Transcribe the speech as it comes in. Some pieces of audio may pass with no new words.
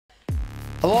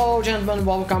Hello gentlemen,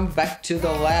 welcome back to the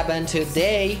lab, and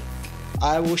today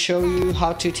I will show you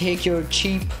how to take your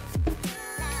cheap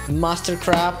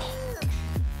Mastercraft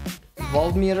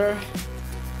voltmeter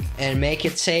and make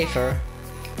it safer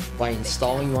by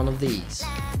installing one of these.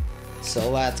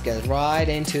 So let's get right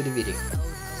into the video.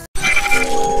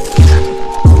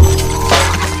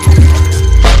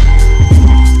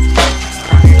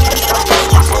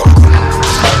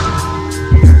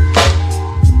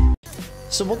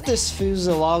 So what this fuse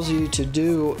allows you to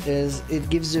do is it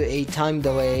gives you a time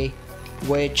delay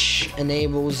which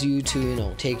enables you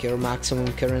to take your maximum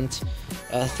current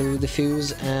through the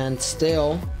fuse and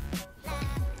still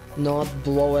not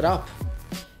blow it up.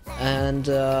 And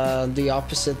the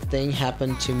opposite thing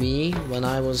happened to me when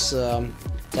I was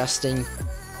testing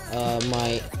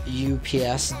my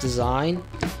UPS design,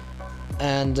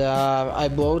 and I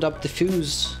blowed up the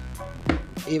fuse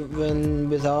even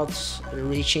without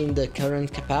reaching the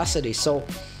current capacity. So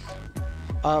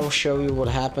I'll show you what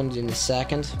happened in a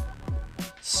second.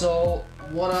 So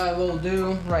what I will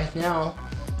do right now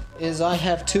is I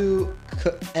have two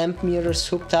amp meters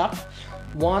hooked up.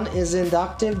 One is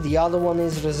inductive, the other one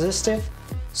is resistive.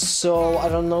 So I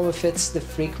don't know if it's the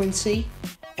frequency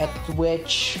at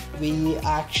which we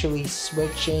actually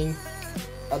switching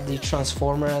the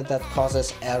transformer that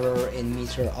causes error in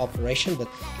meter operation, but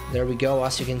there we go.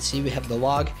 As you can see, we have the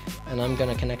log, and I'm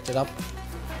gonna connect it up.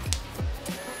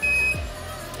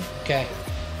 Okay,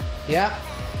 yeah.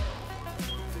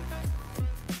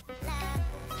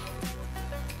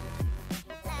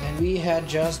 And we had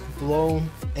just blown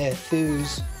a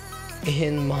fuse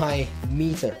in my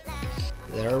meter.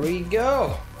 There we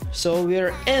go. So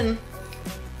we're in,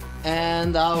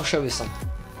 and I'll show you something.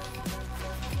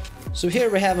 So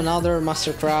here we have another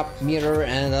Mastercraft meter,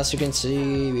 and as you can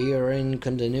see, we are in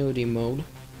continuity mode.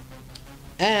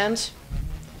 And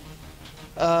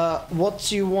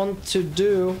what you want to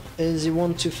do is you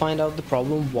want to find out the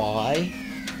problem why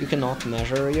you cannot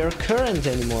measure your current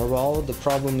anymore. Well, the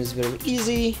problem is very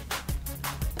easy.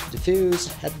 The fuse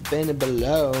had been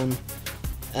blown,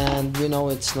 and we know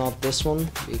it's not this one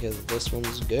because this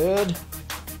one's good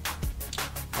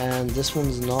and this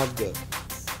one's not good.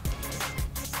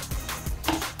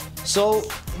 So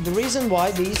the reason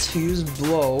why these fuses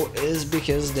blow is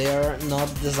because they are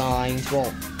not designed,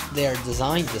 well, they are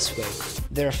designed this way.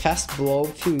 They're a fast blow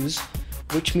fuse,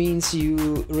 which means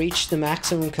you reach the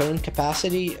maximum current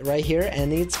capacity right here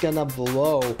and it's gonna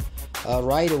blow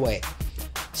right away.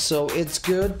 So it's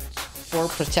good for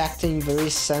protecting very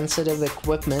sensitive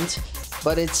equipment,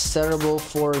 but it's terrible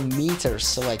for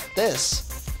meters like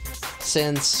this,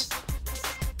 since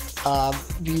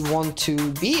we want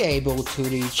to be able to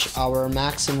reach our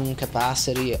maximum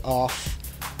capacity of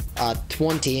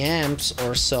 20 amps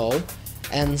or so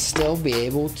and still be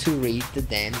able to read the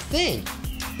damn thing.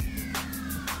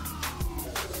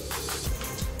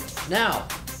 Now,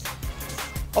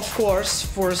 of course,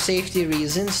 for safety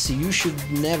reasons, you should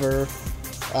never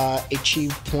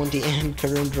achieve 20 amp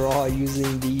current draw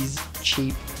using these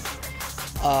cheap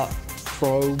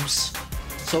probes.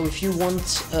 So if you want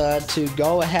to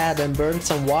go ahead and burn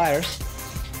some wires,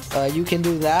 you can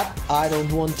do that. I don't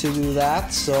want to do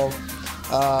that, so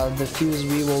the fuse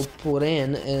we will put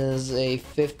in is a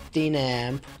 15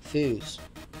 amp fuse.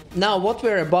 Now what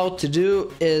we're about to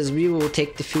do is we will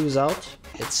take the fuse out.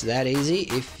 It's that easy.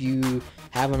 If you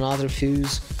have another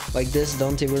fuse like this,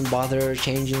 don't even bother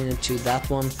changing it to that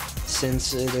one,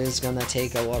 since it is gonna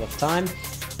take a lot of time.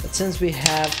 But since we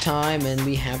have time and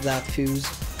we have that fuse,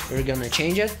 we're gonna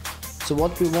change it. So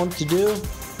what we want to do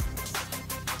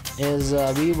is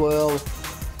we will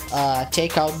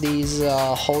take out these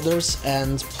holders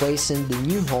and place in the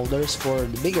new holders for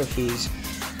the bigger fuse.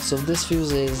 So this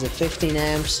fuse is 15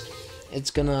 amps. It's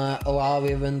gonna allow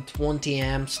even 20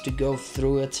 amps to go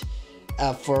through it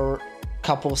for a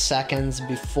couple seconds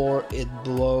before it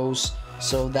blows.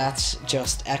 So that's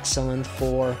just excellent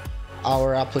for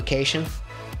our application.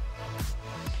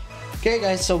 Okay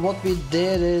guys, so what we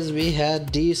did is we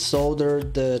had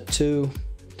desoldered the two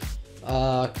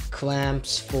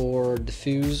clamps for the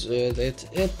fuse. It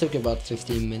took about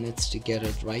 15 minutes to get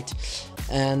it right,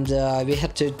 and we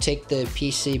had to take the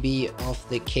PCB off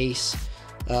the case.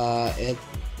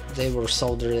 They were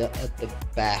soldered at the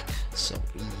back, so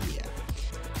yeah.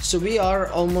 So we are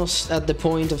almost at the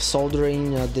point of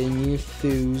soldering the new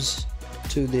fuse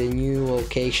to the new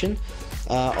location.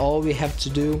 All we have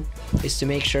to do is to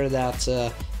make sure that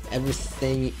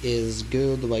everything is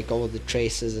good, like all the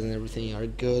traces and everything are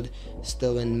good,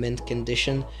 still in mint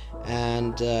condition,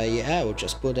 and yeah, we'll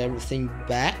just put everything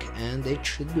back and it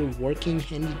should be working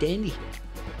handy dandy.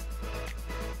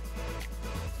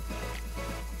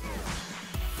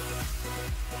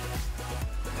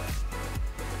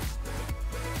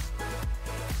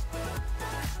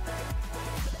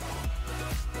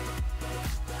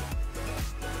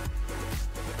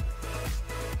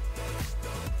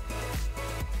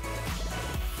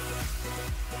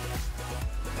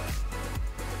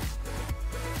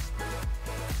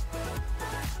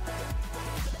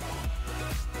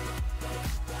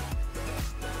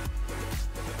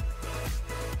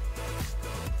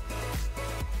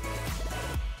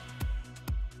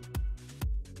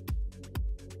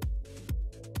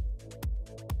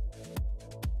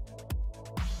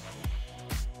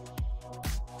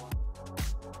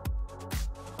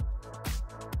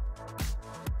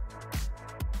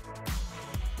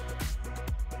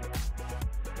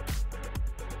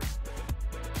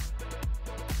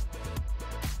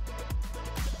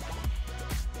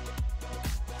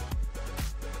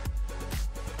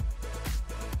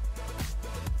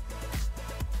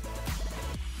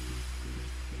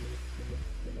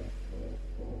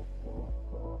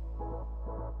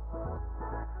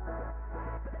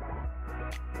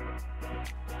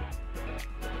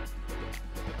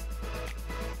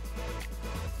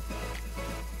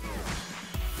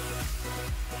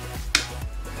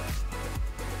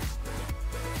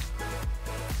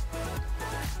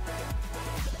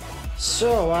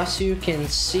 So as you can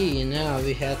see, now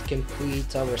we had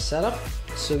complete our setup.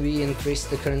 So we increased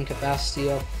the current capacity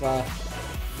of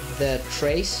the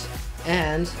trace,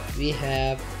 and we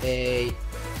have a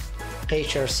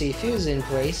HRC fuse in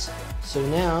place. So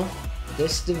now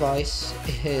this device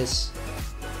is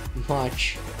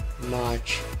much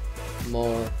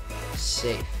more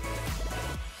safe.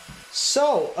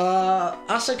 So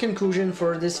as a conclusion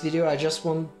for this video, I just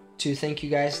want to thank you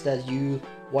guys that you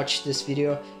watched this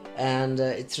video, and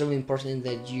it's really important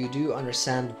that you do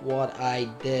understand what I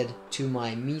did to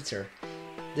my meter.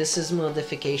 This is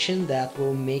modification that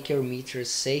will make your meter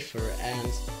safer,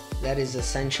 and that is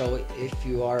essential if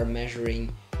you are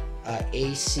measuring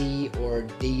AC or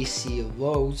DC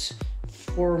loads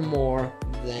for more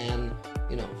than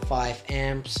 5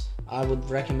 amps. I would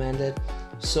recommend it.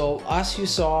 So as you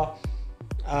saw,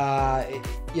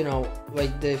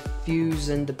 like the fuse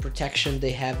and the protection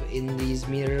they have in these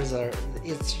meters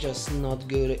it's just not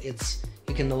good.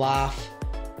 You can laugh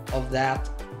of that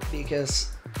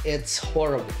because it's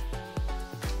horrible.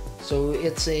 So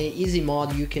it's a easy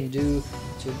mod you can do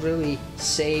to really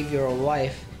save your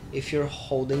life if you're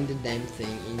holding the damn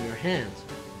thing in your hand.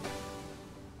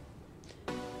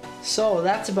 So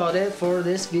that's about it for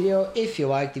this video. If you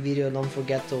liked the video, don't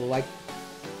forget to like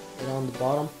it on the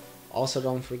bottom. Also,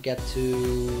 don't forget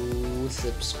to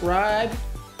subscribe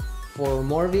for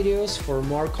more videos, for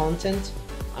more content.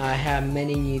 I have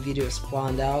many new videos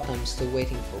planned out. I'm still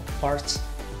waiting for parts.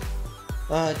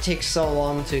 It takes so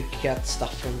long to get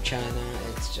stuff from China.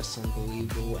 It's just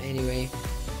unbelievable. Anyway,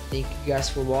 thank you guys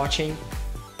for watching,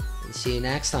 and see you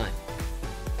next time.